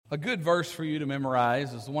A good verse for you to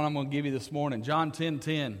memorize is the one I'm going to give you this morning, John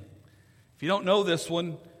 10:10. If you don't know this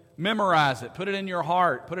one, memorize it. Put it in your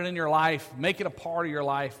heart. Put it in your life. Make it a part of your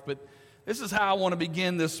life. But this is how I want to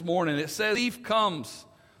begin this morning. It says, "The thief comes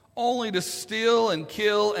only to steal and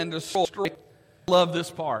kill and destroy." Love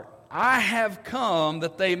this part. "I have come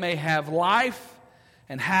that they may have life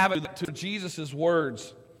and have it," to Jesus'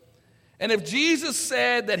 words. And if Jesus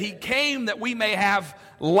said that he came that we may have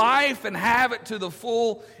life and have it to the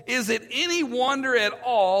full, is it any wonder at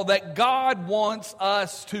all that God wants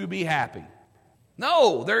us to be happy?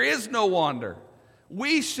 No, there is no wonder.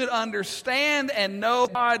 We should understand and know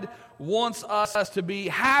God wants us to be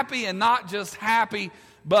happy, and not just happy,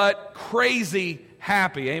 but crazy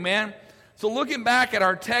happy. Amen? So looking back at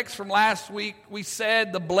our text from last week, we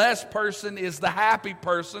said the blessed person is the happy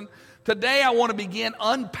person. Today I want to begin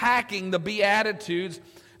unpacking the Beatitudes,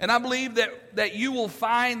 and I believe that you will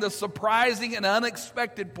find the surprising and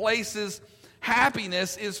unexpected places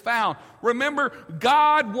happiness is found. Remember,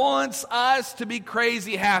 God wants us to be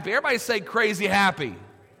crazy happy. Everybody say crazy happy.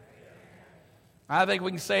 I think we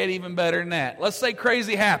can say it even better than that. Let's say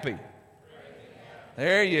crazy happy.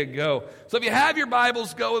 There you go. So if you have your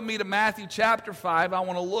Bibles, go with me to Matthew chapter 5. I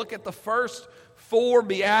want to look at the first 4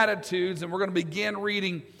 Beatitudes, and we're going to begin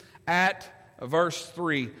reading at verse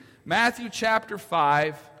 3. Matthew chapter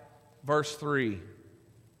 5, verse 3.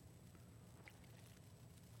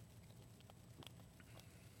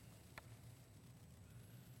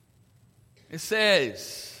 It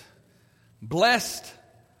says, "Blessed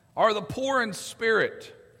are the poor in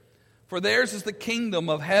spirit, for theirs is the kingdom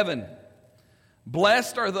of heaven.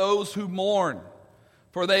 Blessed are those who mourn,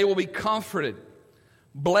 for they will be comforted.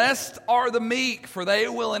 Blessed are the meek, for they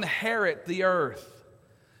will inherit the earth.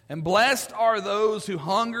 And blessed are those who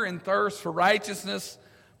hunger and thirst for righteousness,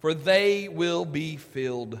 for they will be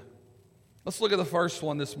filled." Let's look at the first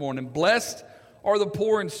one this morning. Blessed are the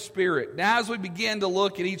poor in spirit. Now, as we begin to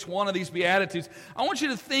look at each one of these Beatitudes, I want you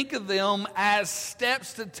to think of them as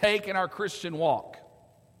steps to take in our Christian walk.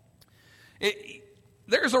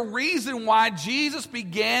 There's a reason why Jesus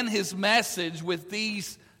began his message with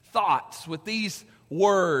these thoughts, with these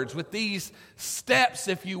words, with these steps,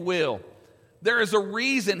 if you will. There is a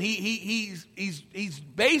reason. He's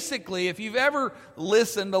basically, if you've ever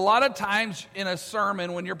listened, a lot of times in a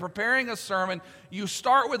sermon, when you're preparing a sermon, you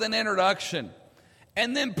start with an introduction.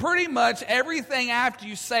 And then pretty much everything after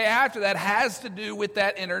you say after that has to do with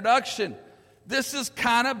that introduction. This is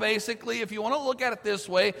kind of basically, if you want to look at it this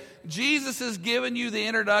way, Jesus has given you the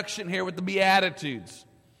introduction here with the Beatitudes.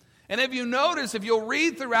 And if you notice, if you'll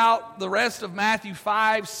read throughout the rest of Matthew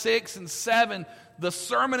 5, 6, and 7, the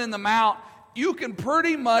Sermon in the Mount, you can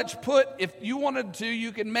pretty much put, if you wanted to,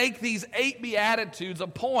 you can make these 8 Beatitudes a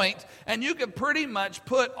point, and you can pretty much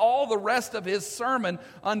put all the rest of his sermon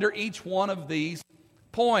under each one of these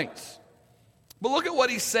points. But look at what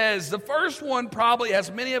he says. The first one probably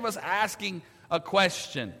has many of us asking a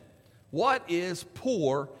question. What is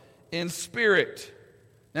poor in spirit?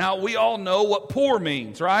 Now, we all know what poor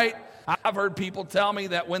means, right? I've heard people tell me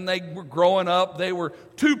that when they were growing up, they were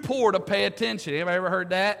too poor to pay attention. Anybody ever heard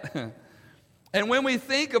that? And when we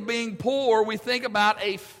think of being poor, we think about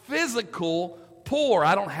a physical poor.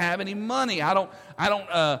 I don't have any money. I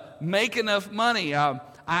don't make enough money.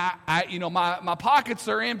 My pockets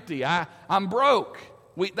are empty. I'm broke.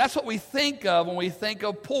 That's what we think of when we think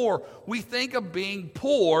of poor. We think of being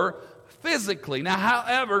poor physically. Now,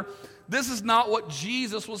 however, this is not what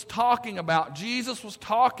Jesus was talking about. Jesus was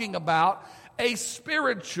talking about a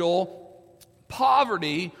spiritual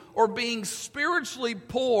poverty, or being spiritually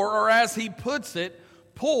poor, or as he puts it,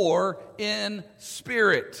 poor in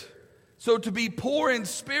spirit. So to be poor in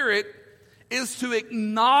spirit is to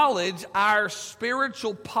acknowledge our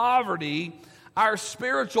spiritual poverty, our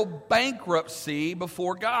spiritual bankruptcy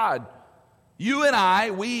before God. You and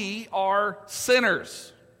I, we are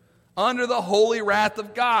sinners under the holy wrath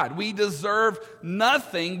of God. We deserve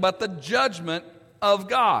nothing but the judgment of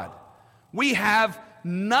God. We have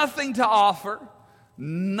nothing to offer,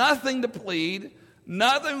 nothing to plead,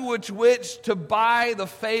 nothing with which to buy the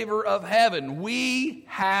favor of heaven. We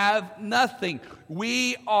have nothing.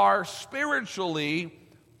 We are spiritually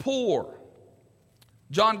poor.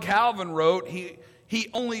 John Calvin wrote, he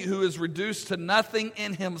only who is reduced to nothing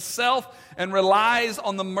in himself and relies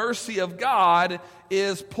on the mercy of God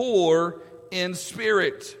is poor in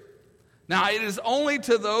spirit. Now, it is only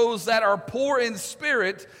to those that are poor in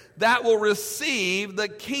spirit that will receive the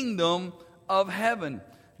kingdom of heaven.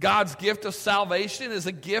 God's gift of salvation is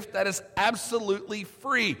a gift that is absolutely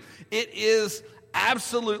free. It is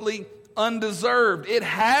absolutely undeserved. It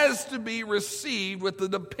has to be received with the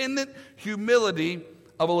dependent humility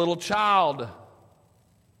of a little child.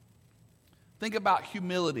 Think about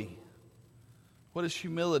humility. What is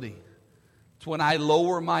humility? It's when I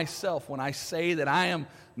lower myself, when I say that I am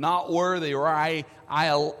not worthy, or and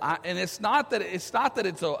it's not that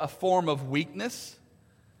it's a form of weakness.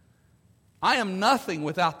 I am nothing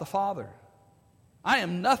without the Father. I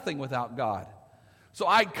am nothing without God. So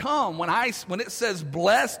I come, when it says,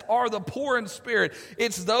 blessed are the poor in spirit,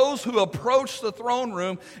 it's those who approach the throne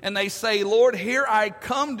room and they say, Lord, here I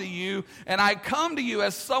come to you, and I come to you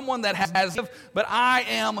as someone that has, but I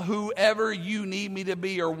am whoever you need me to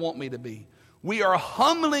be or want me to be. We are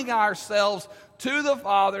humbling ourselves to the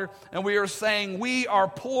Father, and we are saying we are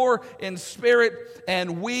poor in spirit,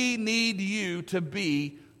 and we need you to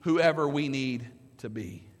be whoever we need to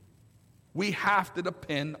be. We have to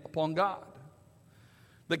depend upon God.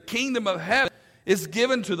 The kingdom of heaven is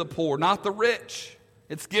given to the poor, not the rich.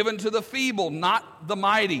 It's given to the feeble, not the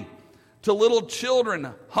mighty. To little children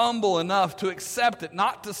humble enough to accept it,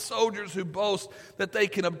 not to soldiers who boast that they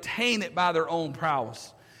can obtain it by their own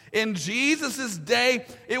prowess. In Jesus' day,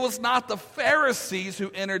 it was not the Pharisees who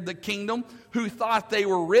entered the kingdom, who thought they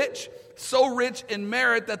were rich, so rich in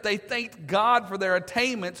merit that they thanked God for their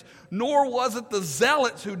attainments, nor was it the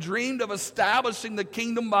zealots who dreamed of establishing the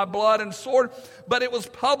kingdom by blood and sword, but it was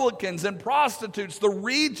publicans and prostitutes, the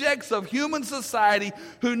rejects of human society,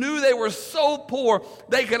 who knew they were so poor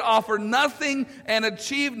they could offer nothing and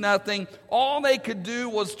achieve nothing. All they could do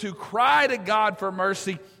was to cry to God for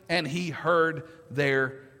mercy, and He heard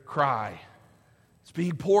their cry. It's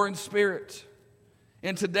being poor in spirit.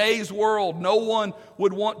 In today's world, no one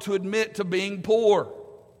would want to admit to being poor.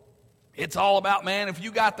 It's all about, man, if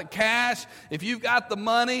you got the cash, if you've got the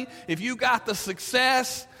money, if you got the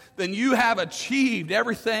success, then you have achieved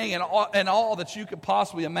everything and all that you could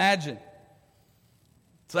possibly imagine.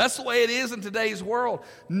 So that's the way it is in today's world.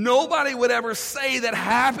 Nobody would ever say that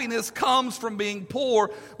happiness comes from being poor,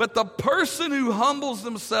 but the person who humbles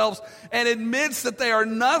themselves and admits that they are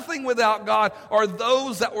nothing without God are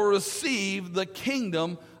those that will receive the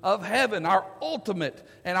kingdom of heaven, our ultimate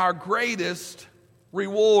and our greatest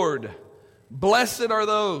reward. Blessed are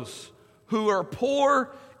those who are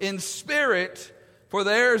poor in spirit, for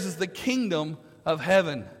theirs is the kingdom of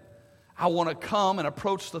heaven. I want to come and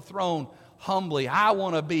approach the throne humbly. I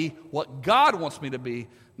want to be what God wants me to be,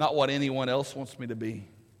 not what anyone else wants me to be.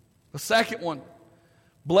 The second one,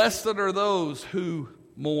 blessed are those who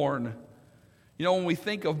mourn. You know, when we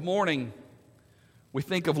think of mourning, we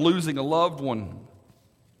think of losing a loved one.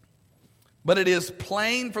 But it is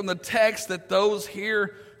plain from the text that those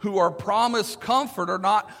here who are promised comfort are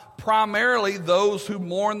not primarily those who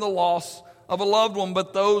mourn the loss of a loved one,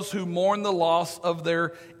 but those who mourn the loss of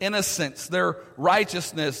their innocence, their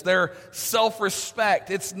righteousness, their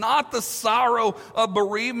self-respect. It's not the sorrow of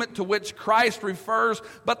bereavement to which Christ refers,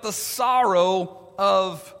 but the sorrow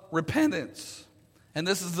of repentance. And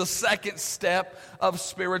this is the second step of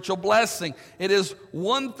spiritual blessing. It is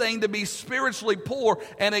one thing to be spiritually poor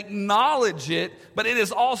and acknowledge it, but it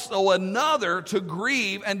is also another to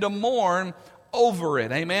grieve and to mourn over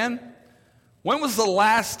it. Amen? When was the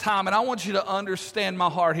last time, and I want you to understand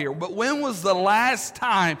my heart here, but when was the last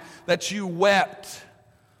time that you wept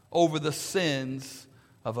over the sins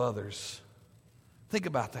of others? Think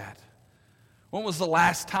about that. When was the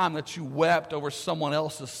last time that you wept over someone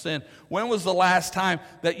else's sin? When was the last time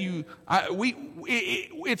that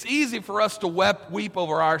it's easy for us to weep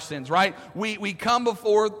over our sins, right? We come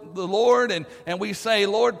before the Lord and we say,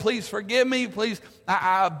 Lord, please forgive me. Please,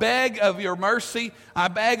 I beg of your mercy. I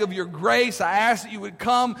beg of your grace. I ask that you would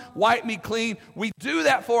come, wipe me clean. We do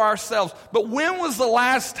that for ourselves. But when was the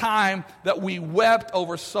last time that we wept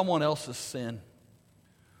over someone else's sin?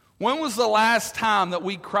 When was the last time that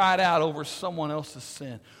we cried out over someone else's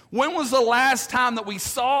sin? When was the last time that we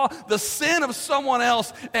saw the sin of someone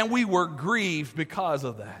else and we were grieved because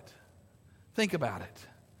of that? Think about it.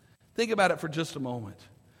 Think about it for just a moment.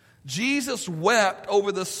 Jesus wept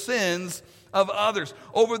over the sins of others,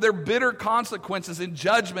 over their bitter consequences in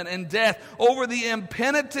judgment and death, over the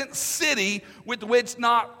impenitent city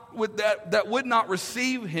that would not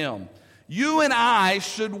receive him. You and I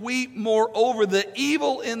should weep more over the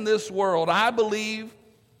evil in this world. I believe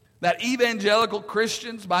that evangelical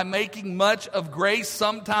Christians, by making much of grace,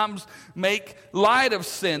 sometimes make light of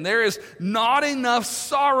sin. There is not enough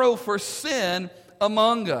sorrow for sin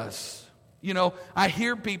among us. You know, I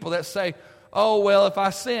hear people that say, oh, well, if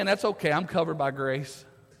I sin, that's okay. I'm covered by grace.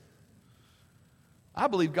 I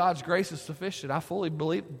believe God's grace is sufficient. I fully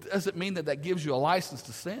believe. It doesn't mean that gives you a license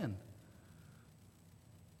to sin.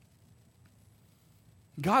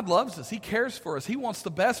 God loves us. He cares for us. He wants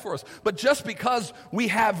the best for us. But just because we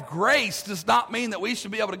have grace does not mean that we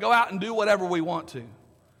should be able to go out and do whatever we want to.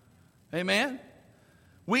 Amen?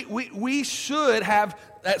 We should have,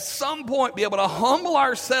 at some point, be able to humble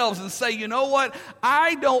ourselves and say, you know what?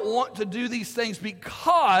 I don't want to do these things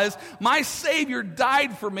because my Savior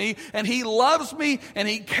died for me, and He loves me, and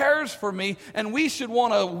He cares for me, and we should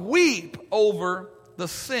want to weep over the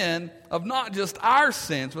sin of not just our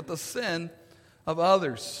sins, but the sin of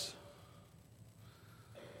others.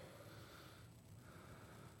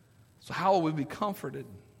 So how will we be comforted?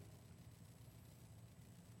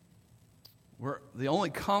 The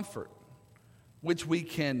only comfort which we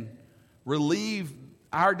can relieve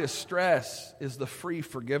our distress is the free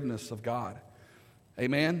forgiveness of God.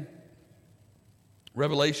 Amen?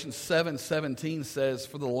 Revelation 7:17 says,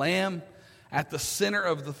 "For the Lamb at the center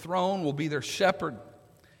of the throne will be their shepherd.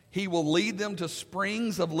 He will lead them to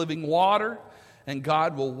springs of living water, and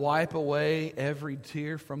God will wipe away every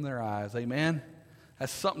tear from their eyes." Amen?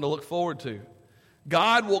 That's something to look forward to.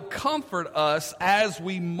 God will comfort us as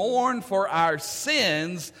we mourn for our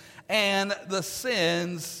sins and the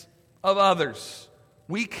sins of others.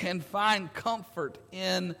 We can find comfort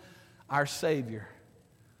in our Savior.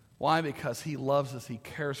 Why? Because He loves us, He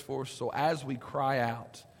cares for us. So as we cry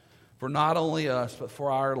out for not only us, but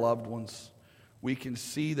for our loved ones, we can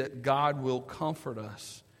see that God will comfort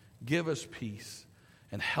us, give us peace,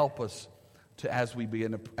 and help us to as we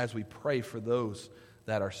pray for those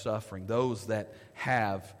that are suffering, those that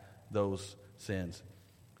have those sins.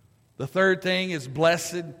 The third thing is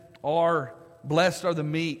blessed are the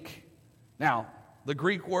meek. Now, the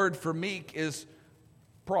Greek word for meek is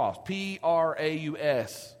praus,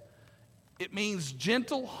 P-R-A-U-S. It means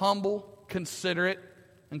gentle, humble, considerate,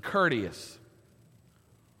 and courteous.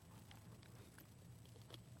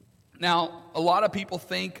 Now, a lot of people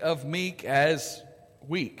think of meek as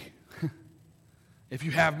weak. If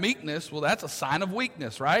you have meekness, well, that's a sign of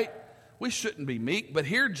weakness, right? We shouldn't be meek. But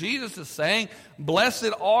here Jesus is saying,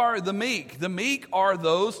 blessed are the meek. The meek are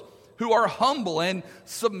those who are humble and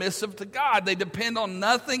submissive to God. They depend on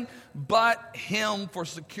nothing but Him for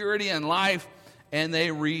security in life, and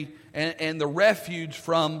and the refuge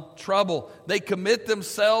from trouble. They commit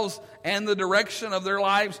themselves and the direction of their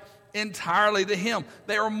lives entirely to Him.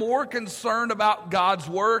 They are more concerned about God's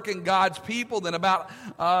work and God's people than about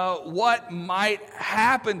what might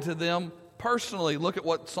happen to them personally. Look at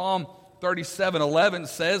what Psalm 37:11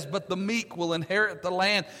 says, "But the meek will inherit the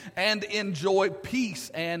land and enjoy peace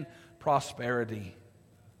and prosperity."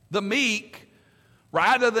 The meek,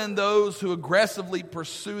 rather than those who aggressively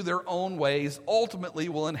pursue their own ways, ultimately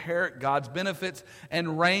will inherit God's benefits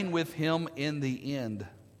and reign with Him in the end.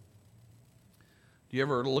 Do you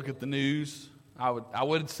ever look at the news? I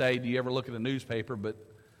would say, do you ever look at a newspaper? But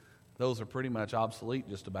those are pretty much obsolete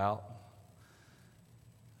just about.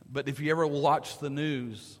 But if you ever watch the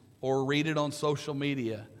news or read it on social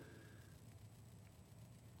media,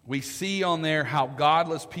 we see on there how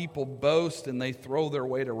godless people boast and they throw their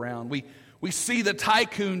weight around. We see the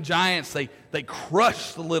tycoon giants, they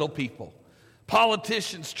crush the little people.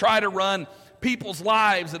 Politicians try to run people's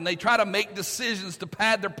lives, and they try to make decisions to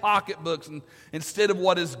pad their pocketbooks instead of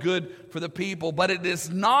what is good for the people. But it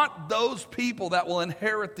is not those people that will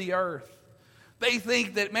inherit the earth. They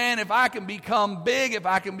think that, man, if I can become big, if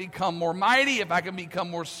I can become more mighty, if I can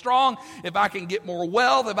become more strong, if I can get more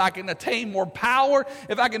wealth, if I can attain more power,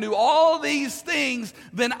 if I can do all these things,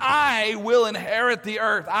 then I will inherit the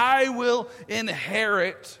earth. I will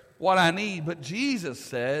inherit what I need. But Jesus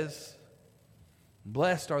says,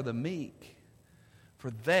 blessed are the meek, for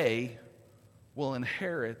they will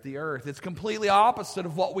inherit the earth. It's completely opposite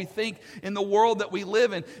of what we think in the world that we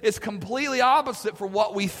live in. It's completely opposite for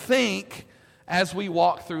what we think as we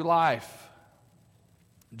walk through life.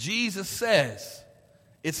 Jesus says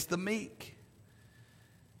it's the meek.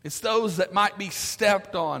 It's those that might be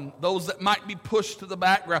stepped on, those that might be pushed to the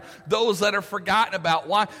background, those that are forgotten about.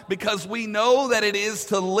 Why? Because we know that it is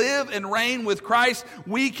to live and reign with Christ.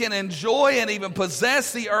 We can enjoy and even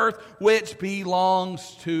possess the earth which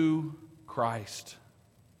belongs to Christ.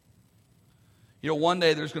 You know, one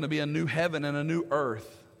day there's going to be a new heaven and a new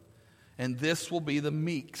earth, and this will be the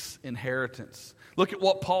meek's inheritance. Look at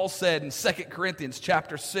what Paul said in 2 Corinthians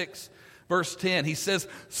chapter 6, verse 10. He says,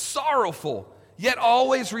 sorrowful, yet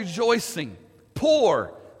always rejoicing,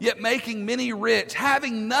 poor, yet making many rich,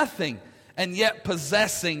 having nothing, and yet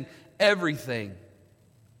possessing everything.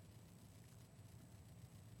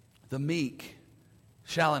 The meek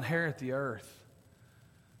shall inherit the earth.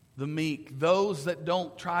 The meek, those that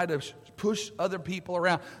don't try to push other people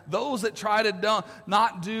around, those that try to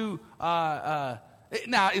not do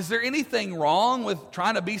Now, is there anything wrong with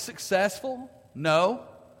trying to be successful? No.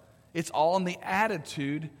 It's all in the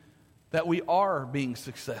attitude that we are being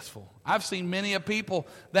successful. I've seen many of people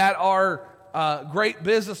that are great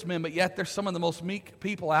businessmen, but yet they're some of the most meek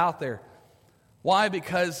people out there. Why?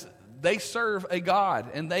 Because they serve a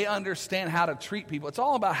God and they understand how to treat people. It's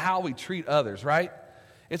all about how we treat others, right?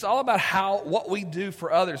 It's all about what we do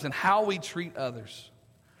for others and how we treat others.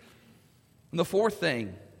 And the fourth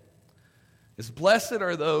thing is, blessed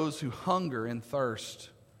are those who hunger and thirst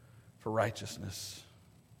for righteousness.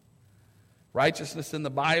 Righteousness in the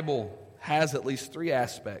Bible has at least three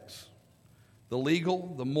aspects: the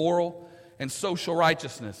legal, the moral, and social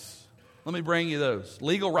righteousness. Let me bring you those.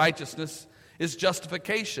 Legal righteousness is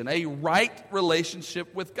justification, a right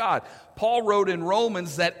relationship with God. Paul wrote in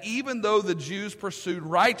Romans that even though the Jews pursued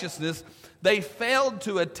righteousness, they failed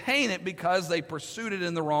to attain it because they pursued it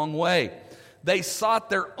in the wrong way. They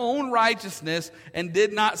sought their own righteousness and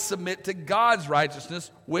did not submit to God's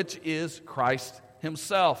righteousness, which is Christ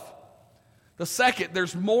Himself. The second,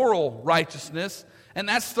 there's moral righteousness, and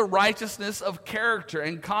that's the righteousness of character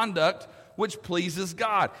and conduct which pleases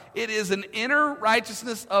God. It is an inner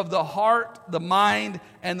righteousness of the heart, the mind,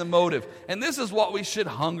 and the motive. And this is what we should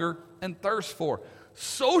hunger and thirst for.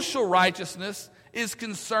 Social righteousness is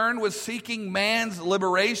concerned with seeking man's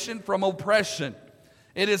liberation from oppression.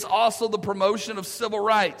 It is also the promotion of civil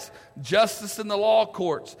rights, justice in the law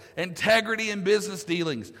courts, integrity in business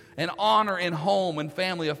dealings, and honor in home and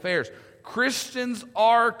family affairs. Christians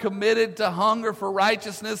are committed to hunger for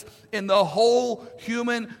righteousness in the whole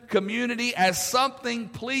human community as something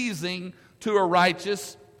pleasing to a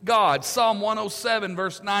righteous God. Psalm 107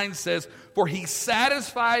 verse 9 says, "For He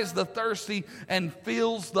satisfies the thirsty and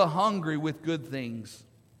fills the hungry with good things."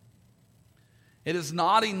 It is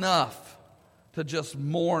not enough to just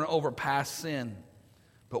mourn over past sin,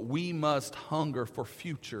 but we must hunger for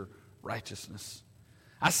future righteousness.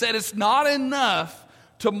 I said it's not enough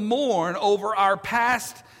to mourn over our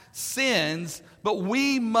past sins, but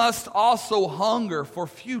we must also hunger for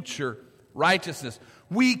future righteousness.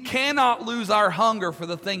 We cannot lose our hunger for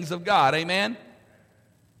the things of God. Amen?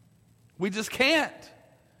 We just can't.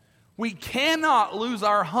 We cannot lose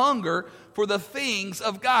our hunger for the things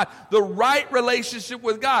of God, the right relationship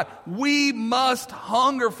with God. We must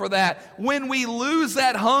hunger for that. When we lose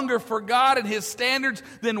that hunger for God and His standards,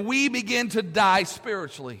 then we begin to die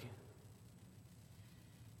spiritually.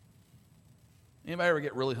 Anybody ever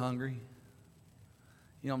get really hungry?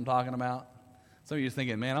 You know what I'm talking about? Some of you are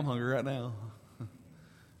thinking, man, I'm hungry right now.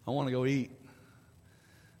 I want to go eat.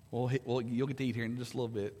 Well, you'll get to eat here in just a little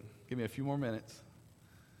bit. Give me a few more minutes.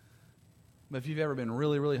 But if you've ever been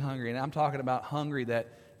really, really hungry, and I'm talking about hungry that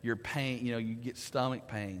you're pain, you get stomach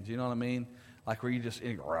pains, you know what I mean? Like where you just,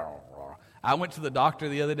 I went to the doctor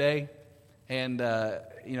the other day, and,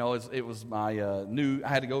 it was my I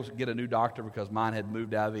had to go get a new doctor because mine had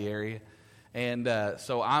moved out of the area. And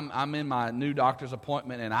so I'm in my new doctor's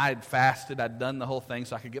appointment, and I had fasted. I'd done the whole thing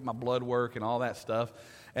so I could get my blood work and all that stuff.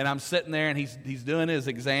 And I'm sitting there, and he's doing his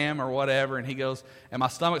exam or whatever, and he goes, and my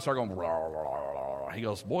stomach started going, rah, rah, rah. He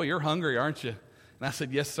goes, "Boy, you're hungry, aren't you?" And I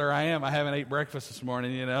said, "Yes, sir, I am. I haven't ate breakfast this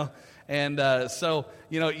morning, And so,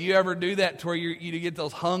 you ever do that to where you get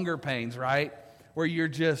those hunger pains, right? Where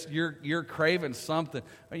you're craving something,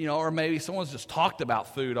 or maybe someone's just talked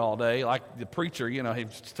about food all day, like the preacher,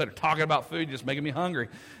 instead of talking about food, just making me hungry,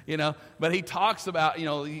 But he talks about,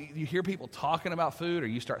 you hear people talking about food, or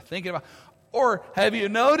you start thinking about, or have you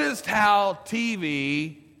noticed how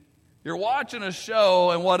TV, you're watching a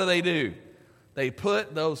show, and what do? They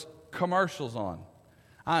put those commercials on.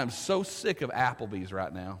 I am so sick of Applebee's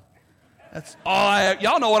right now. That's all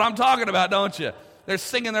y'all know what I'm talking about, don't you? They're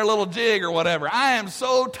singing their little jig or whatever. I am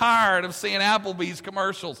so tired of seeing Applebee's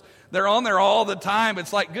commercials. They're on there all the time.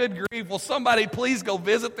 It's like, good grief, will somebody please go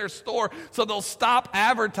visit their store so they'll stop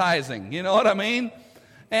advertising? You know what I mean?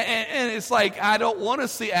 And it's like, I don't want to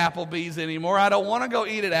see Applebee's anymore. I don't want to go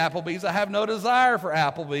eat at Applebee's. I have no desire for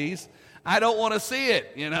Applebee's. I don't want to see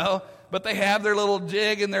it, But they have their little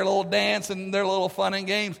jig and their little dance and their little fun and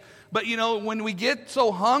games. But, when we get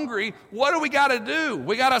so hungry, what do we got to do?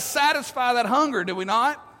 We got to satisfy that hunger, do we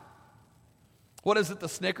not? What is it, the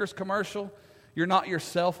Snickers commercial? You're not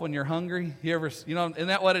yourself when you're hungry. You ever, isn't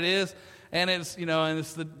that what it is? And it's,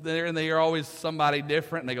 and they're always somebody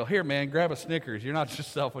different. And they go, "Here, man, grab a Snickers. You're not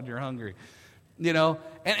yourself when you're hungry." And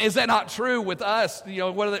is that not true with us?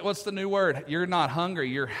 What's the new word? You're not hungry,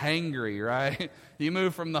 you're hangry, right? You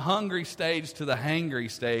move from the hungry stage to the hangry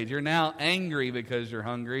stage. You're now angry because you're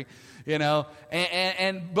hungry,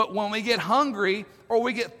 But when we get hungry or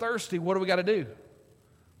we get thirsty, what do we got to do?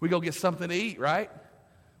 We go get something to eat, right?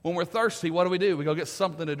 When we're thirsty, what do? We go get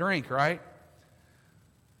something to drink, right?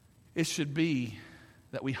 It should be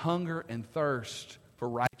that we hunger and thirst for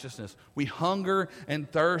righteousness. We hunger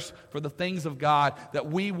and thirst for the things of God, that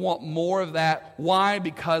we want more of that. Why?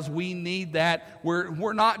 Because we need that.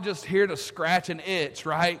 We're not just here to scratch an itch,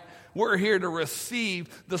 right? We're here to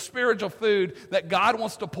receive the spiritual food that God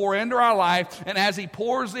wants to pour into our life. And as He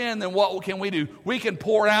pours in, then what can we do? We can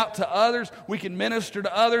pour out to others. We can minister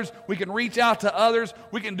to others. We can reach out to others.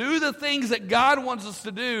 We can do the things that God wants us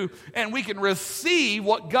to do. And we can receive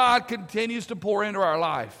what God continues to pour into our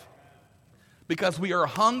life. Because we are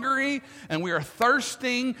hungry and we are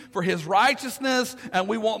thirsting for His righteousness, and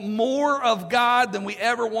we want more of God than we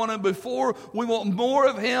ever wanted before. We want more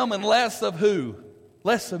of Him and less of who?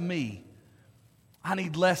 Less of me. I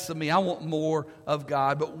need less of me. I want more of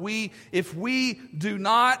God. But if we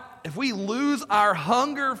lose our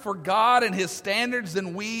hunger for God and His standards,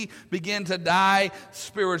 then we begin to die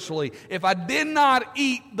spiritually. If I did not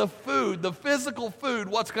eat the food, the physical food,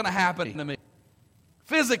 what's going to happen to me?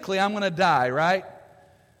 Physically, I'm going to die, right?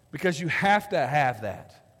 Because you have to have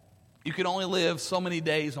that. You can only live so many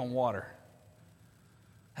days on water.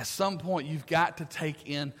 At some point, you've got to take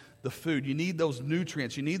in the food. You need those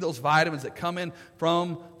nutrients. You need those vitamins that come in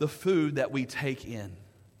from the food that we take in.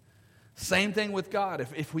 Same thing with God.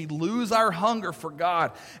 If we lose our hunger for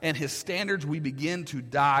God and His standards, we begin to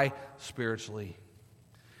die spiritually.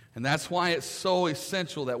 And that's why it's so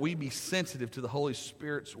essential that we be sensitive to the Holy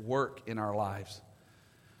Spirit's work in our lives.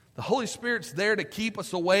 The Holy Spirit's there to keep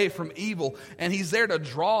us away from evil, and He's there to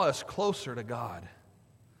draw us closer to God.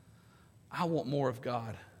 I want more of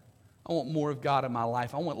God. I want more of God in my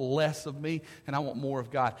life. I want less of me, and I want more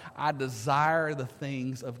of God. I desire the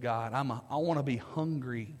things of God. I want to be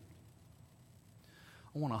hungry.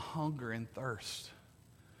 I want to hunger and thirst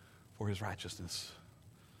for His righteousness.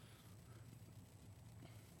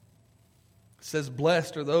 It says,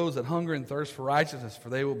 blessed are those that hunger and thirst for righteousness, for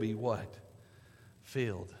they will be what?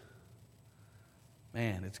 Filled.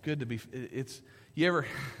 Man, it's good to be, you ever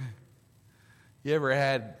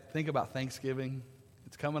think about Thanksgiving?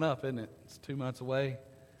 It's coming up, isn't it? It's 2 months away,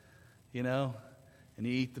 and you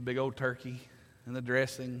eat the big old turkey and the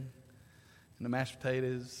dressing and the mashed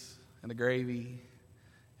potatoes and the gravy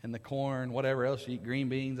and the corn, whatever else you eat, green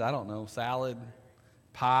beans, I don't know, salad,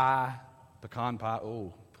 pie, pecan pie.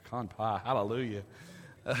 Oh, pecan pie, hallelujah.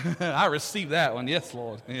 I received that one, yes,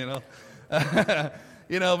 Lord,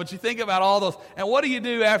 but you think about all those. And what do you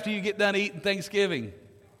do after you get done eating Thanksgiving?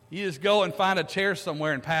 You just go and find a chair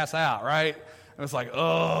somewhere and pass out, right? And it's like,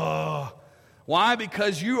 oh. Why?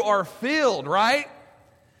 Because you are filled, right?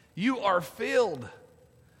 You are filled.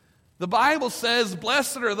 The Bible says,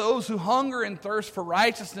 blessed are those who hunger and thirst for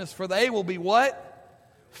righteousness, for they will be what?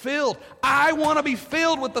 Filled. I want to be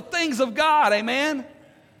filled with the things of God, amen?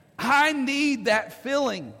 I need that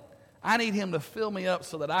filling. I need Him to fill me up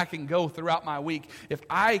so that I can go throughout my week. If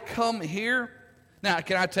I come here, now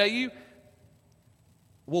can I tell you,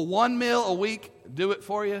 will one meal a week do it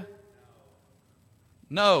for you?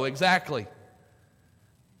 No, exactly.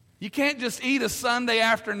 You can't just eat a Sunday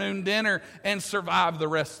afternoon dinner and survive the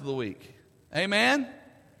rest of the week. Amen?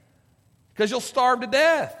 Because you'll starve to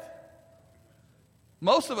death.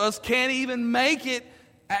 Most of us can't even make it.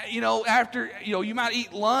 After, you might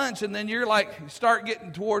eat lunch and then you're like, you start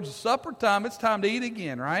getting towards supper time, it's time to eat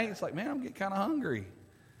again, right? It's like, man, I'm getting kind of hungry.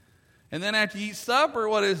 And then after you eat supper,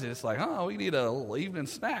 what is it? It's like, oh, we need a little evening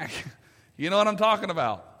snack. You know what I'm talking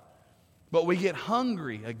about? But we get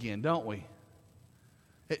hungry again, don't we?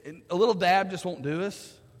 A little dab just won't do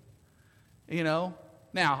us.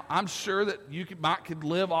 Now, I'm sure that you could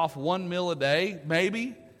live off one meal a day,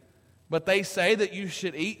 maybe. But they say that you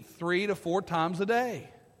should eat 3 to 4 times a day.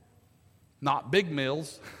 Not big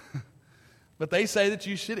meals, but they say that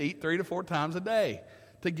you should eat 3 to 4 times a day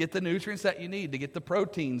to get the nutrients that you need, to get the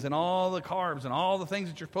proteins and all the carbs and all the things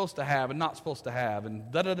that you're supposed to have and not supposed to have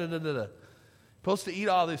and da-da-da-da-da-da. Supposed to eat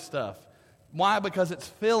all this stuff. Why? Because it's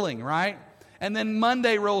filling, right? And then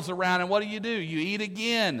Monday rolls around, and what do? You eat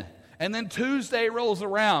again. And then Tuesday rolls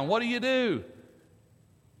around. What do?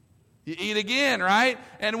 You eat again, right?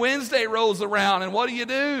 And Wednesday rolls around, and what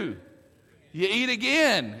do? You eat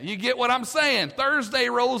again. You get what I'm saying? Thursday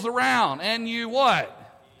rolls around, and you what?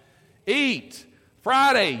 Eat.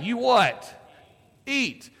 Friday, you what?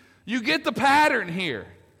 Eat. You get the pattern here.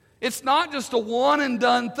 It's not just a one and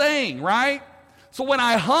done thing, right? So when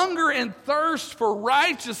I hunger and thirst for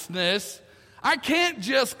righteousness, I can't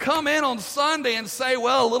just come in on Sunday and say,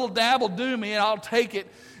 well, a little dab will do me, and I'll take it,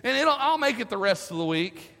 and I'll make it the rest of the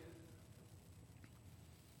week.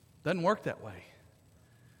 Doesn't work that way.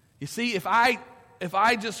 You see, if I if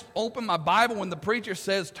I just open my Bible when the preacher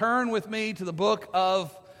says, turn with me to the book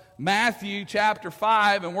of Matthew chapter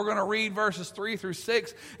 5, and we're going to read verses 3 through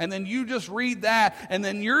 6, and then you just read that, and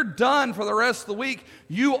then you're done for the rest of the week.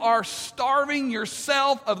 You are starving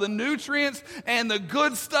yourself of the nutrients and the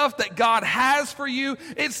good stuff that God has for you.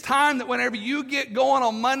 It's time that whenever you get going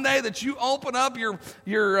on Monday, that you open up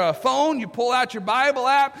your phone, you pull out your Bible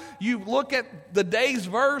app, you look at the day's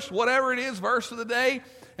verse, whatever it is, verse of the day,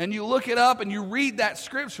 and you look it up and you read that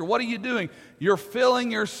scripture. What are you doing? You're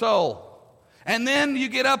filling your soul. And then you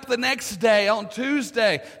get up the next day on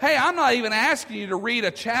Tuesday. Hey, I'm not even asking you to read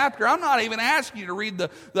a chapter. I'm not even asking you to read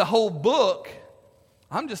the whole book.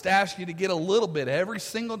 I'm just asking you to get a little bit every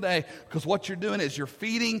single day, because what you're doing is you're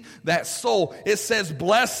feeding that soul. It says,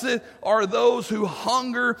 blessed are those who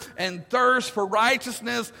hunger and thirst for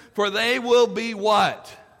righteousness, for they will be what?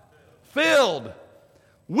 Filled.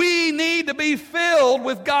 We need to be filled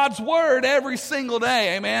with God's word every single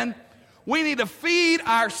day. Amen. We need to feed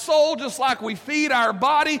our soul just like we feed our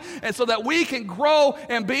body, and so that we can grow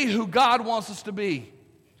and be who God wants us to be.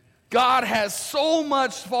 God has so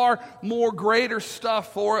much far more greater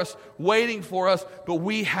stuff for us, waiting for us, but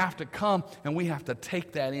we have to come and we have to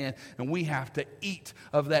take that in, and we have to eat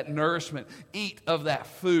of that nourishment, eat of that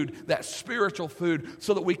food, that spiritual food,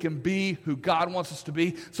 so that we can be who God wants us to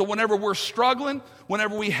be. So whenever we're struggling,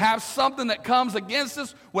 whenever we have something that comes against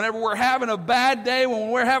us, whenever we're having a bad day,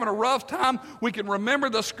 when we're having a rough time, we can remember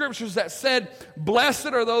the scriptures that said, blessed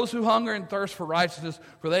are those who hunger and thirst for righteousness,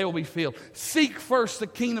 for they will be filled. Seek first the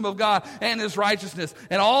kingdom of God and his righteousness,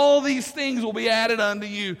 and all these things will be added unto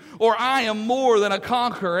you. Or I am more than a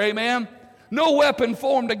conqueror. Amen. No weapon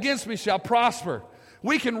formed against me shall prosper.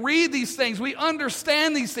 We can read these things. We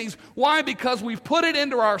understand these things. Why? Because we've put it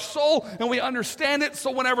into our soul and we understand it.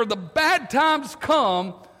 So whenever the bad times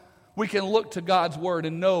come, we can look to God's word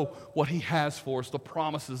and know what he has for us, the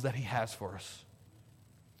promises that he has for us.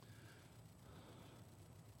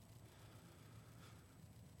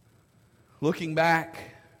 Looking back,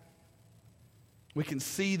 we can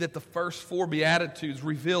see that the first 4 Beatitudes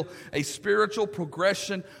reveal a spiritual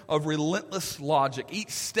progression of relentless logic. Each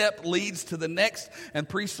step leads to the next and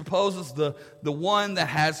presupposes the one that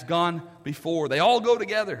has gone before. They all go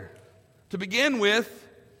together. To begin with,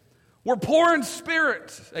 we're poor in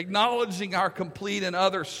spirit, acknowledging our complete and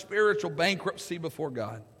utter spiritual bankruptcy before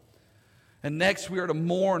God. And next, we are to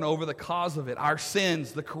mourn over the cause of it, our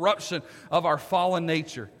sins, the corruption of our fallen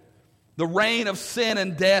nature, the reign of sin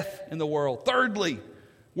and death in the world. Thirdly,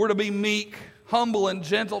 we're to be meek, humble, and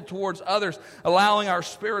gentle towards others, allowing our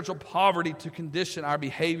spiritual poverty to condition our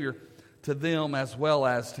behavior to them as well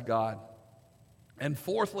as to God. And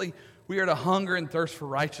fourthly, we are to hunger and thirst for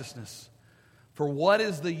righteousness. For what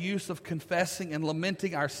is the use of confessing and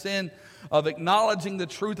lamenting our sin, of acknowledging the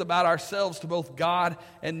truth about ourselves to both God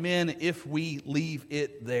and men, if we leave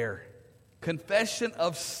it there? Confession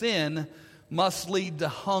of sin must lead to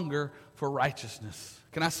hunger for righteousness.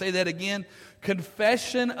 Can I say that again?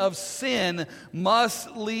 Confession of sin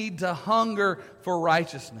must lead to hunger for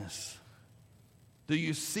righteousness. Do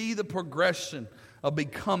you see the progression of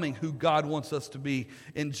becoming who God wants us to be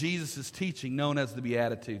in Jesus' teaching known as the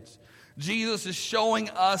Beatitudes? Jesus is showing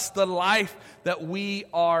us the life that we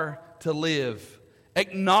are to live,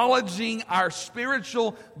 acknowledging our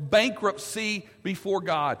spiritual bankruptcy before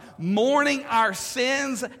God, mourning our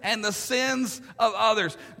sins and the sins of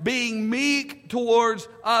others, being meek towards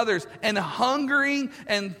others, and hungering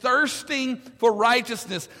and thirsting for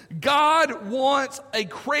righteousness. God wants a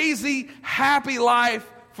crazy, happy life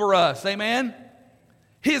for us. Amen?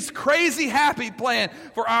 His crazy happy plan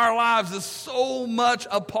for our lives is so much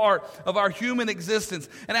a part of our human existence,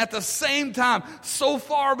 and at the same time, so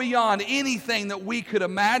far beyond anything that we could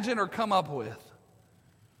imagine or come up with.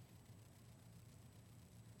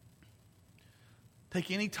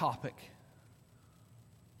 Take any topic.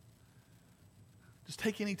 Just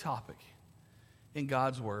take any topic in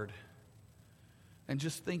God's Word and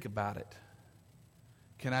just think about it.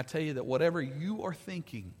 Can I tell you that whatever you are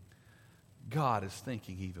thinking, God is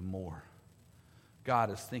thinking even more. God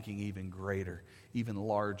is thinking even greater, even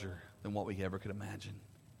larger than what we ever could imagine.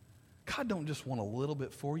 God don't just want a little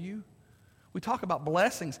bit for you. We talk about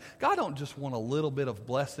blessings. God don't just want a little bit of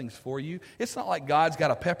blessings for you. It's not like God's got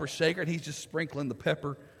a pepper shaker and he's just sprinkling the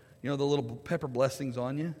pepper, the little pepper blessings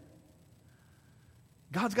on you.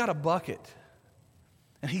 God's got a bucket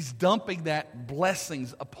and he's dumping that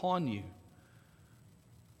blessings upon you.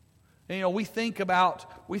 And, we think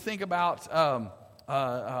about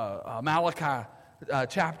Malachi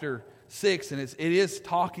chapter 6, and it is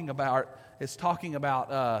talking about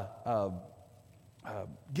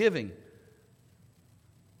giving.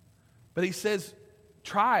 But he says,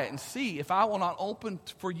 try it and see if I will not open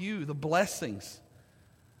for you the blessings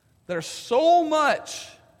that are so much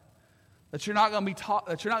that you're not going to be taught,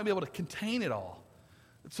 that you're not going to be able to contain it all.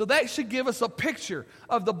 So that should give us a picture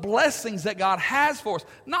of the blessings that God has for us,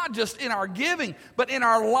 not just in our giving, but in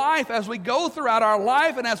our life as we go throughout our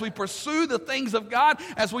life and as we pursue the things of God,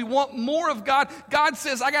 as we want more of God. God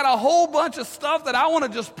says, I got a whole bunch of stuff that I want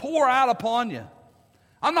to just pour out upon you.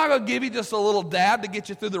 I'm not going to give you just a little dab to get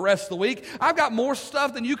you through the rest of the week. I've got more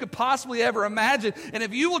stuff than you could possibly ever imagine. And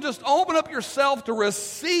if you will just open up yourself to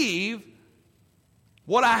receive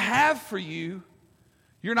what I have for you,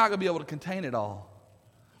 you're not going to be able to contain it all.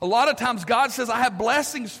 A lot of times God says, I have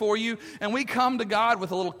blessings for you, and we come to God with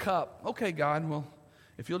a little cup. Okay, God, well,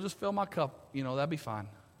 if you'll just fill my cup, that'd be fine.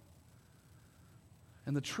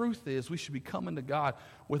 And the truth is, we should be coming to God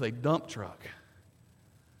with a dump truck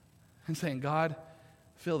and saying, God,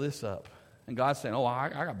 fill this up. And God's saying, oh, I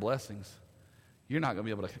got blessings. You're not going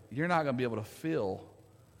to be able to fill.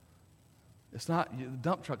 The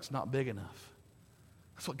dump truck's not big enough.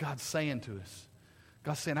 That's what God's saying to us.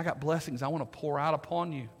 God's saying, I got blessings I want to pour out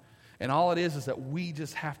upon you. And all it is that we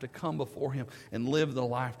just have to come before Him and live the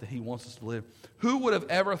life that He wants us to live. Who would have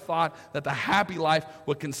ever thought that the happy life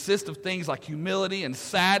would consist of things like humility and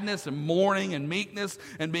sadness and mourning and meekness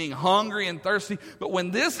and being hungry and thirsty? But when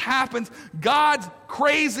this happens, God's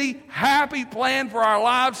crazy, happy plan for our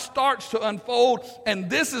lives starts to unfold. And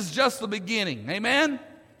this is just the beginning. Amen?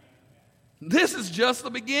 This is just the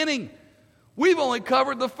beginning. We've only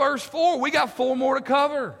covered the first 4. We got 4 more to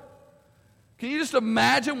cover. Can you just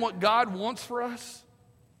imagine what God wants for us?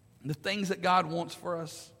 The things that God wants for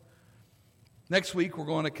us? Next week, we're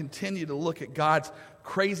going to continue to look at God's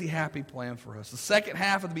crazy happy plan for us. The second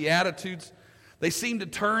half of the Beatitudes, they seem to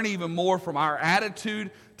turn even more from our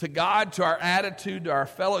attitude to God to our attitude to our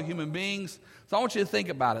fellow human beings. So I want you to think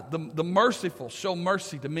about it. The merciful show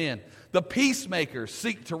mercy to men. The peacemakers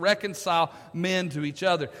seek to reconcile men to each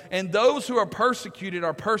other. And those who are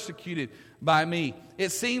persecuted by me.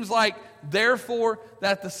 It seems like, therefore,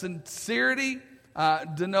 that the sincerity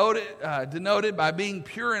denoted by being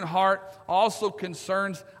pure in heart also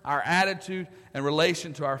concerns our attitude and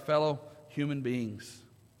relation to our fellow human beings.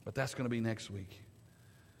 But that's going to be next week.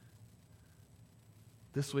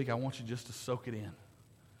 This week, I want you just to soak it in.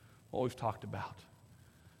 What we've talked about.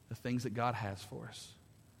 The things that God has for us.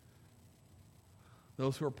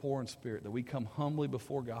 Those who are poor in spirit, that we come humbly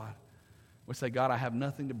before God. We say, God, I have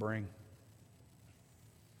nothing to bring.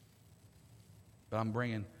 But I'm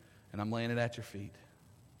bringing, and I'm laying it at your feet.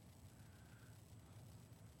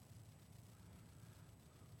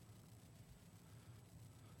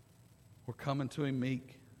 We're coming to Him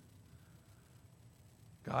meek.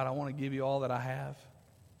 God, I want to give you all that I have.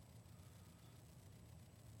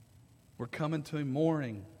 We're coming to Him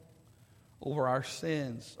mourning over our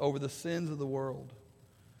sins, over the sins of the world.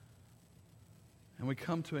 And we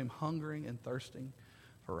come to Him hungering and thirsting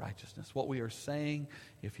for righteousness. What we are saying,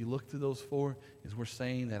 if you look through those 4, is we're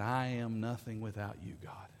saying that I am nothing without you,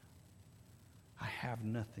 God. I have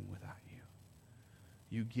nothing without you.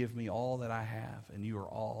 You give me all that I have, and you are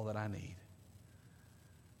all that I need.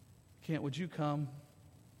 Kent, would you come?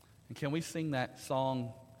 And can we sing that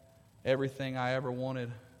song, Everything I Ever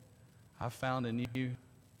Wanted, I Found in You?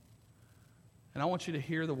 And I want you to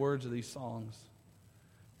hear the words of these songs.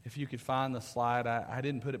 If you could find the slide, I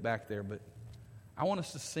didn't put it back there, but I want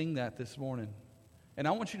us to sing that this morning. And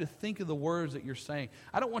I want you to think of the words that you're saying.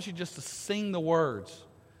 I don't want you just to sing the words,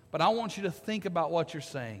 but I want you to think about what you're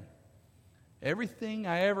saying. Everything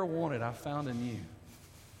I ever wanted, I found in you.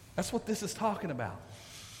 That's what this is talking about.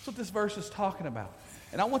 That's what this verse is talking about.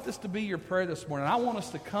 And I want this to be your prayer this morning. I want us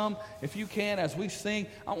to come, if you can, as we sing.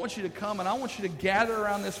 I want you to come and I want you to gather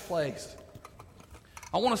around this place.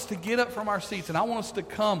 I want us to get up from our seats and I want us to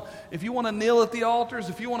come. If you want to kneel at the altars,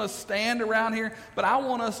 if you want to stand around here, but I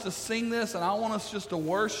want us to sing this and I want us just to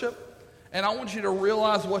worship. And I want you to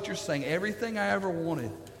realize what you're saying. Everything I ever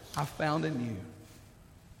wanted, I found in you.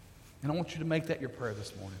 And I want you to make that your prayer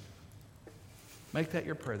this morning. Make that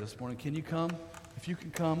your prayer this morning. Can you come? If you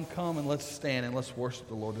can come and let's stand and let's worship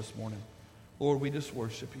the Lord this morning. Lord, we just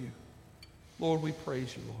worship you. Lord, we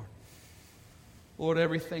praise you, Lord. Lord,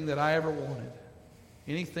 everything that I ever wanted,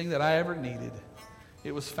 anything that I ever needed,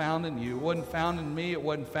 it was found in you. It wasn't found in me. It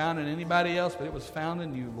wasn't found in anybody else, but it was found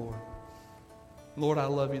in you, Lord. Lord, I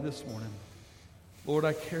love you this morning. Lord,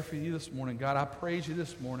 I care for you this morning. God, I praise you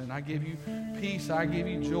this morning. I give you peace. I give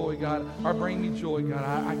you joy, God. Or bring me joy, God.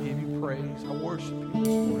 I give you praise. I worship you this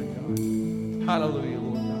morning, God. Hallelujah,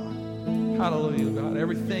 Lord God. Hallelujah, God.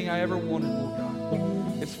 Everything I ever wanted, Lord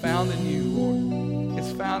God, it's found in you, Lord.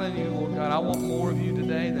 It's found in you, Lord God. I want more of you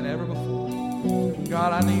today than ever before.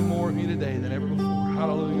 God, I need more of you today than ever before.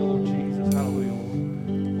 Hallelujah, Lord Jesus. Hallelujah, Lord.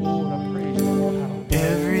 Oh, and I praise you, Lord. Hallelujah.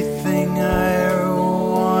 Everything I ever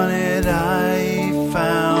wanted, I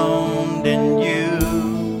found in you.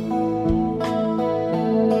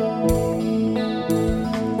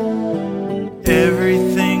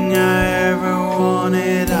 Everything I ever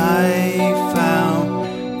wanted, I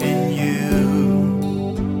found in you.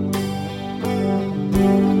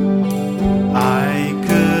 I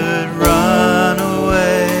could run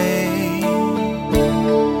away,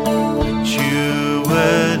 but you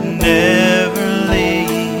would never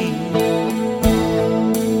leave.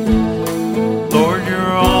 Lord,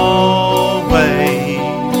 you're always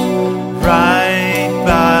right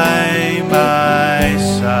by my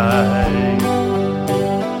side.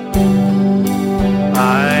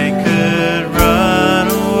 I could run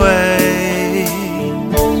away,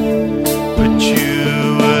 but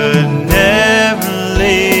you would never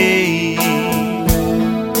leave.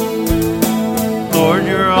 Lord,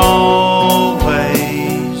 you're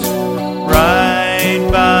always right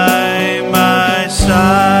by my side.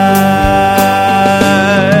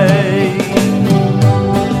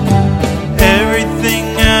 Everything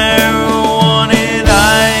I ever wanted,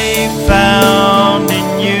 I found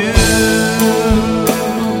in you.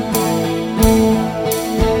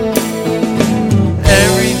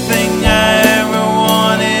 Everything I ever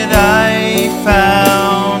wanted, I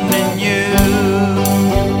found in you.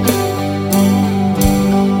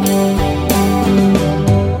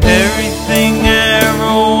 Everything I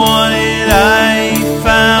ever wanted, I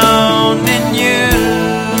found in you,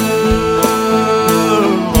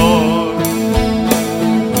 Lord.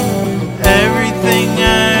 Everything I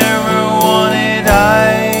ever wanted,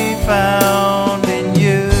 I found in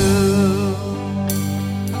you.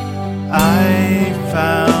 I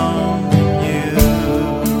found you.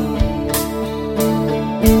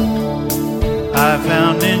 I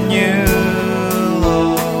found in you,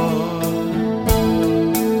 Lord.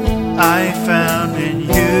 I found in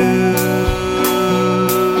you.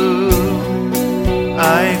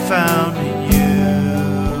 I found in you.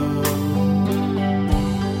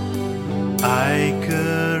 I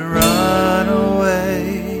could run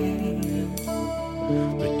away,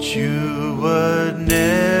 but you would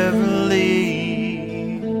never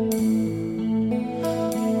leave.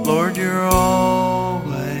 Lord, you're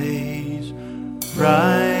always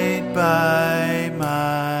right by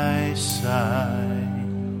my side.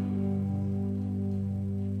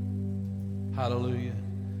 Hallelujah.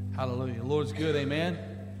 Hallelujah. Lord's good. Amen.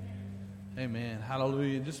 Amen.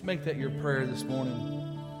 Hallelujah. Just make that your prayer this morning.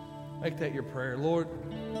 Make that your prayer. Lord,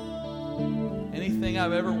 anything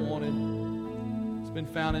I've ever wanted, it's been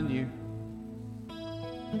found in you.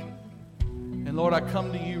 And Lord, I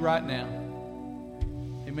come to you right now.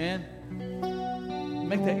 Amen.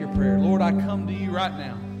 Make that your prayer. Lord, I come to you right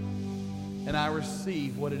now, and I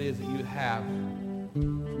receive what it is that you would have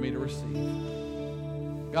for me to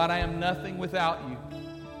receive. God, I am nothing without you.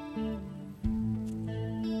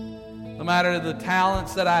 No matter the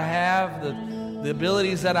talents that I have, the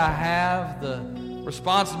abilities that I have, the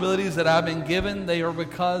responsibilities that I've been given, they are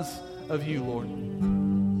because of you, Lord.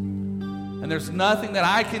 And there's nothing that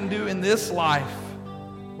I can do in this life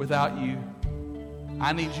without you.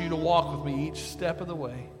 I need you to walk with me each step of the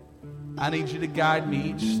way. I need you to guide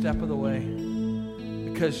me each step of the way,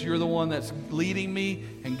 because you're the one that's leading me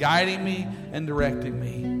and guiding me and directing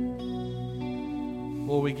me.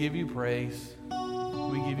 Lord, we give you praise.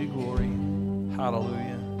 We give you glory.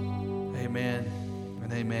 Hallelujah. Amen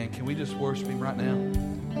and amen. Can we just worship him right now?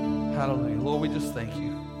 Hallelujah. Lord, we just thank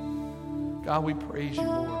you. God, we praise you,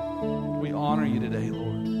 Lord. We honor you today,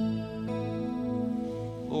 Lord.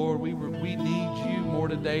 Lord, we need you more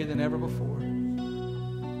today than ever before.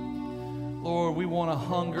 Lord, we want to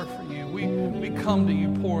hunger for you. We come to you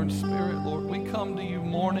poor in spirit, Lord. We come to you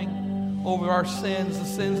mourning over our sins, the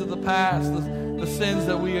sins of the past, the sins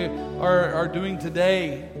that we are doing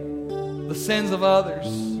today, the sins of others.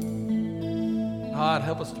 God,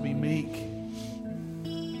 help us to be meek,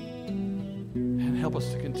 and help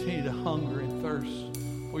us to continue to hunger and thirst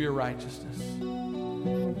for your righteousness.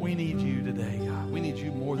 We need you today, God. We need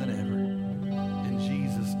you more than ever. In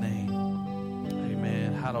Jesus' name,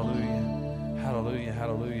 amen. Hallelujah. Hallelujah.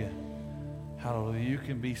 Hallelujah. Hallelujah. You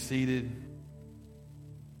can be seated.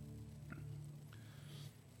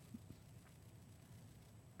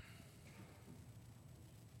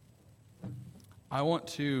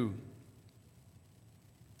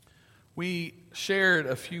 We shared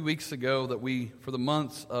a few weeks ago that for the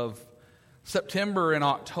months of September and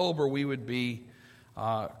October, we would be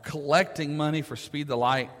collecting money for Speed the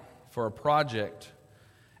Light for a project.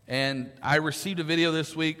 And I received a video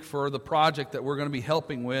this week for the project that we're going to be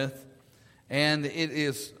helping with, and it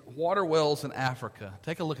is water wells in Africa.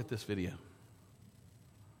 Take a look at this video.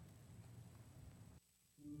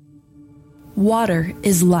 Water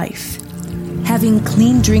is life. Having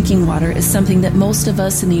clean drinking water is something that most of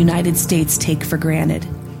us in the United States take for granted.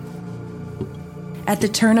 At the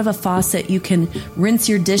turn of a faucet, you can rinse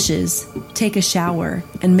your dishes, take a shower,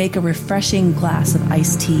 and make a refreshing glass of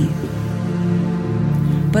iced tea.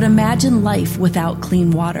 But imagine life without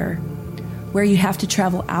clean water, where you have to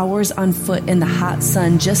travel hours on foot in the hot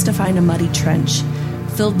sun just to find a muddy trench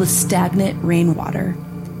filled with stagnant rainwater.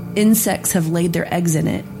 Insects have laid their eggs in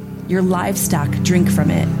it. Your livestock drink from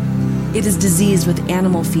it. It is diseased with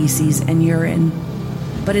animal feces and urine,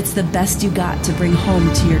 but it's the best you got to bring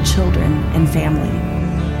home to your children and family.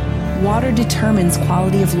 Water determines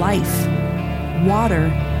quality of life. Water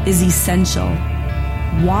is essential.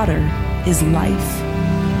 Water is life.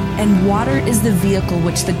 And water is the vehicle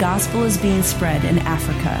which the gospel is being spread in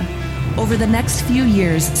Africa. Over the next few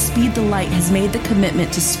years, Speed the Light has made the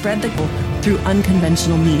commitment to spread the gospel through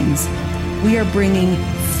unconventional means. We are bringing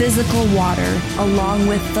physical water along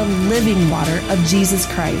with the living water of Jesus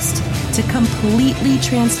Christ to completely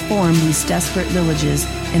transform these desperate villages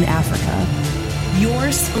in Africa.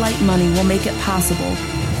 Your Light money will make it possible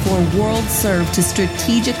for World Serve to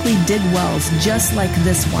strategically dig wells just like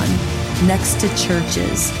this one next to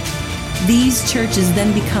churches. These churches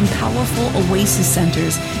then become powerful oasis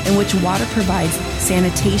centers in which water provides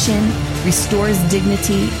sanitation, restores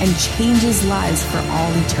dignity, and changes lives for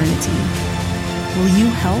all eternity. Will you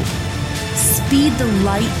help? Speed the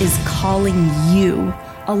Light is calling you,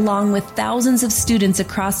 along with thousands of students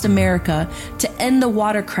across America, to end the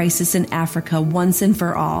water crisis in Africa once and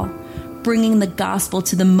for all, bringing the gospel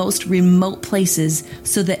to the most remote places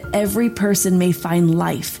so that every person may find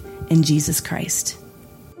life in Jesus Christ.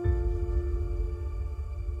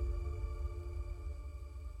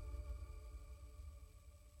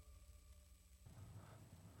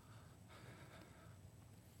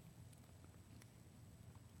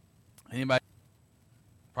 Anybody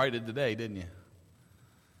probably did today, didn't you?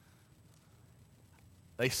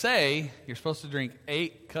 They say you're supposed to drink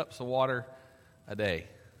 8 cups of water a day.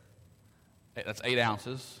 That's 8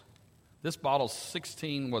 ounces. This bottle's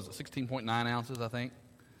 16.9 ounces, I think.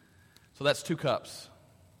 So that's 2 cups.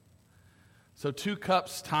 So 2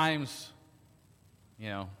 cups times,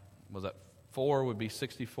 was that 4 would be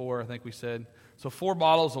 64, I think we said. So 4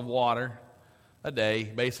 bottles of water a day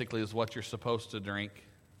basically is what you're supposed to drink,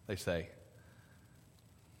 they say.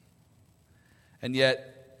 And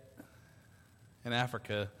yet, in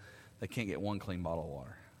Africa, they can't get 1 clean bottle of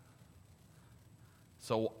water.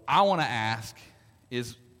 So I want to ask,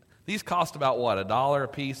 these cost about what, $1 a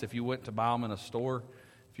piece if you went to buy them in a store?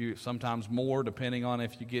 Sometimes more, depending on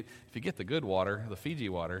if you get the good water, the Fiji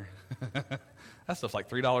water. That stuff's like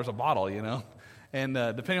 $3 a bottle, And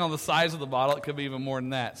depending on the size of the bottle, it could be even more than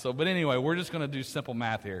that. But anyway, we're just going to do simple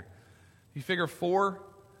math here. You figure 4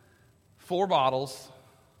 bottles,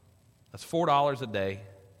 that's $4 a day.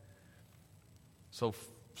 So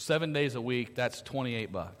 7 days a week, that's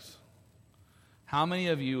 $28. How many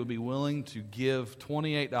of you would be willing to give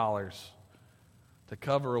 $28 to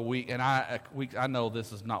cover a week? And I know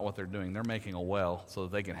this is not what they're doing. They're making a well so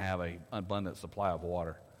that they can have an abundant supply of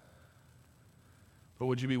water. But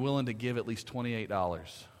would you be willing to give at least $28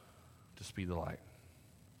 to Speed the Light?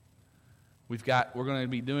 We're going to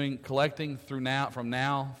be collecting from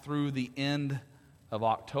now through the end of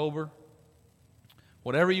October.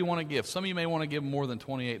 Whatever you want to give. Some of you may want to give more than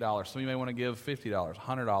 $28. Some of you may want to give $50, $100,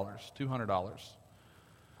 $200.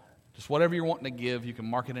 Just whatever you're wanting to give, you can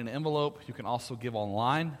mark it in an envelope. You can also give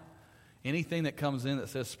online. Anything that comes in that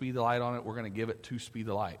says Speed the Light on it, we're going to give it to Speed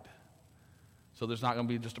the Light. So there's not going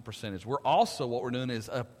to be just a percentage. What we're doing is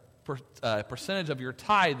a percentage of your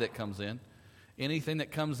tithe that comes in. Anything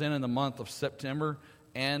that comes in the month of September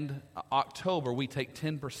and October, we take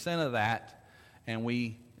 10% of that and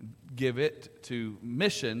we give it to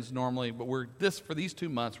missions normally, but for these 2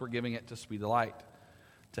 months, we're giving it to Speed the Light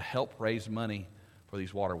to help raise money for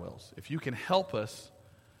these water wells. If you can help us,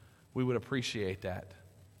 we would appreciate that.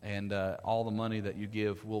 And all the money that you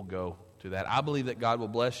give will go to that. I believe that God will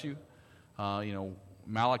bless you.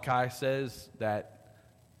 Malachi says that,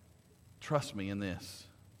 trust me in this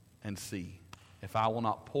and see if I will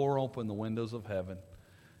not pour open the windows of heaven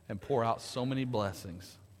and pour out so many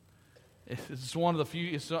blessings. It's one of the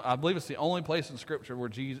few, I believe it's the only place in Scripture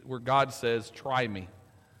where God says, try me.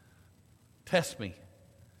 Test me,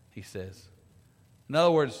 he says. In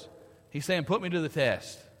other words, he's saying, put me to the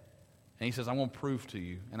test. And he says, I'm going to prove to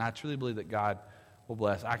you. And I truly believe that God will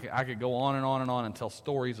bless. I could go on and on and on and tell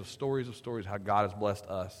stories of stories of stories how God has blessed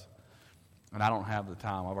us. And I don't have the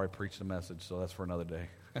time. I've already preached the message, so that's for another day.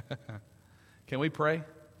 Can we pray?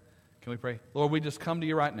 Can we pray? Lord, we just come to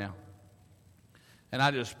you right now. And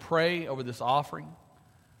I just pray over this offering.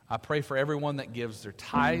 I pray for everyone that gives their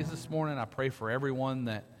tithes this morning. I pray for everyone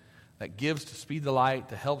that gives to Speed the Light,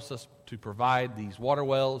 that helps us to provide these water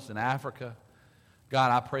wells in Africa.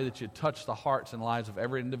 God, I pray that you touch the hearts and lives of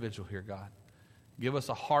every individual here, God. Give us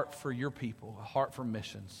a heart for your people, a heart for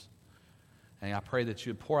missions. And I pray that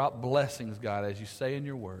you would pour out blessings, God, as you say in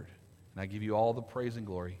your word. And I give you all the praise and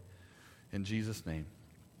glory in Jesus' name.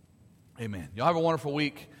 Amen. Y'all have a wonderful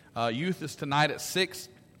week. Youth is tonight at 6.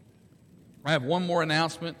 I have one more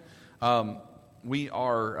announcement. We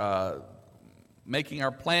are making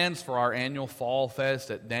our plans for our annual Fall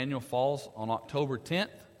Fest at Daniel Falls on October 10th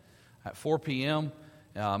at 4 p.m.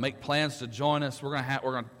 Make plans to join us. We're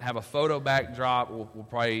gonna have a photo backdrop.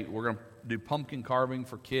 We're gonna do pumpkin carving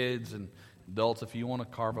for kids and adults. If you want to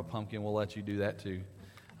carve a pumpkin, we'll let you do that too.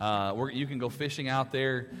 You can go fishing out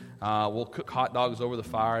there. We'll cook hot dogs over the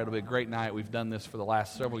fire. It'll be a great night. We've done this for the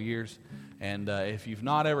last several years. And if you've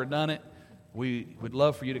not ever done it, we would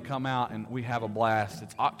love for you to come out and we have a blast.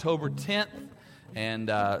 It's October 10th. And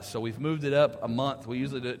so we've moved it up a month. We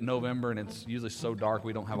usually do it in November, and it's usually so dark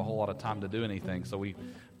we don't have a whole lot of time to do anything. So we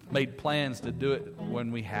made plans to do it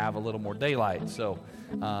when we have a little more daylight. So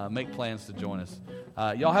make plans to join us.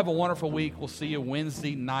 Y'all have a wonderful week. We'll see you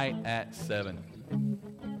Wednesday night at 7.